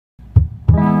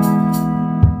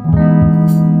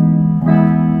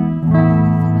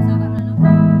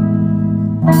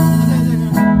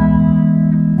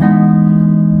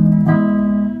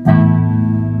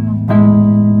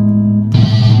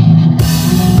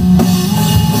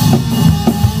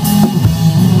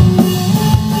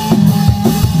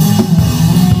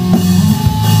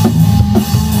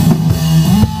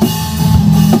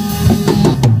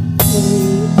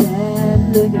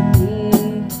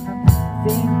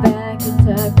You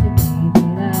talk to me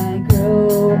that I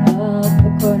grow up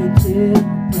according to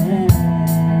plan.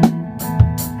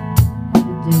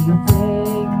 Do you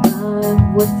think I'm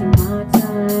wasting my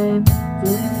time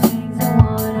doing things I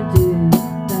wanna do?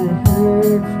 But it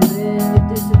hurts when you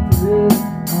disapprove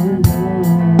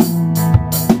alone.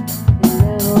 And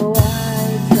now I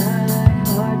try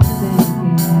hard to make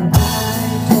it. I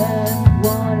just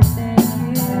wanna thank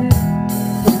you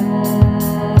proud.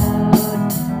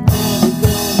 Never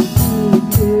gonna be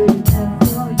good enough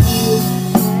for you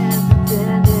and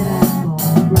pretend that I'm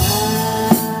alright.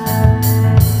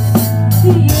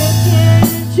 You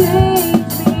can't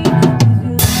change me,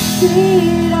 you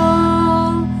see it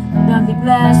all. Nothing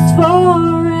lasts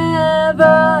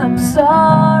forever. I'm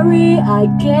sorry I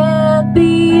can't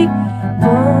be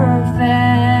perfect.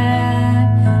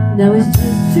 Now it's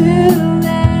just too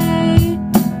late,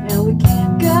 and we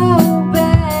can't go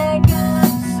back.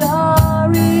 I'm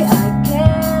sorry I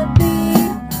can't be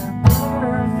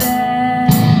perfect.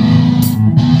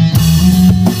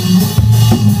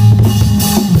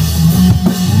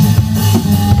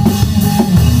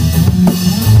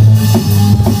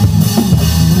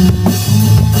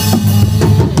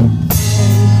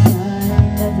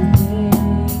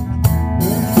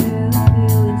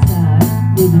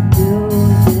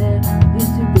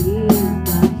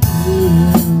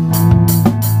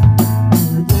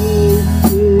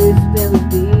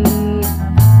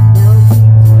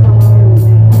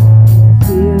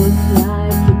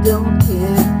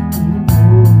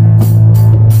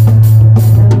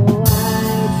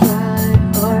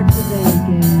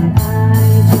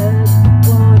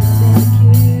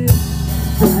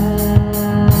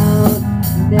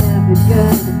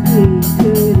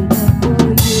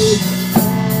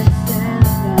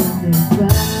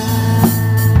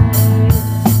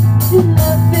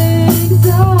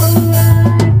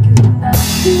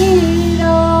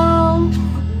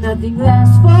 Nothing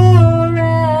lasts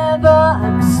forever.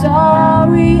 I'm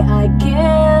sorry I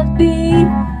can't be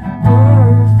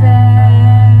perfect.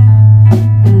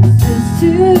 It's just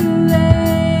too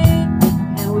late,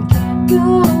 and we can't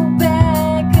go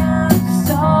back. I'm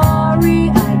sorry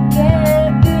I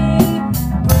can't be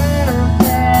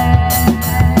perfect.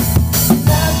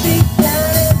 Nothing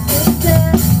gonna fix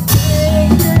it,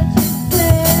 things that you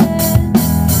said.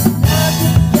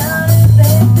 Nothing gonna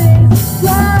make things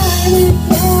right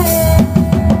again.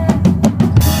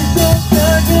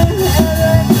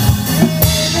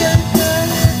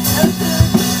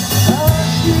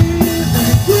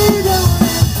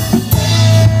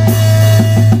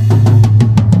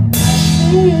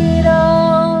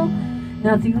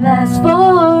 Nothing lasts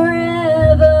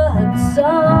forever. I'm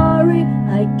sorry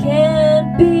I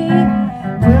can't be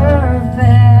perfect.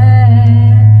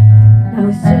 Now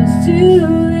it's just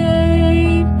too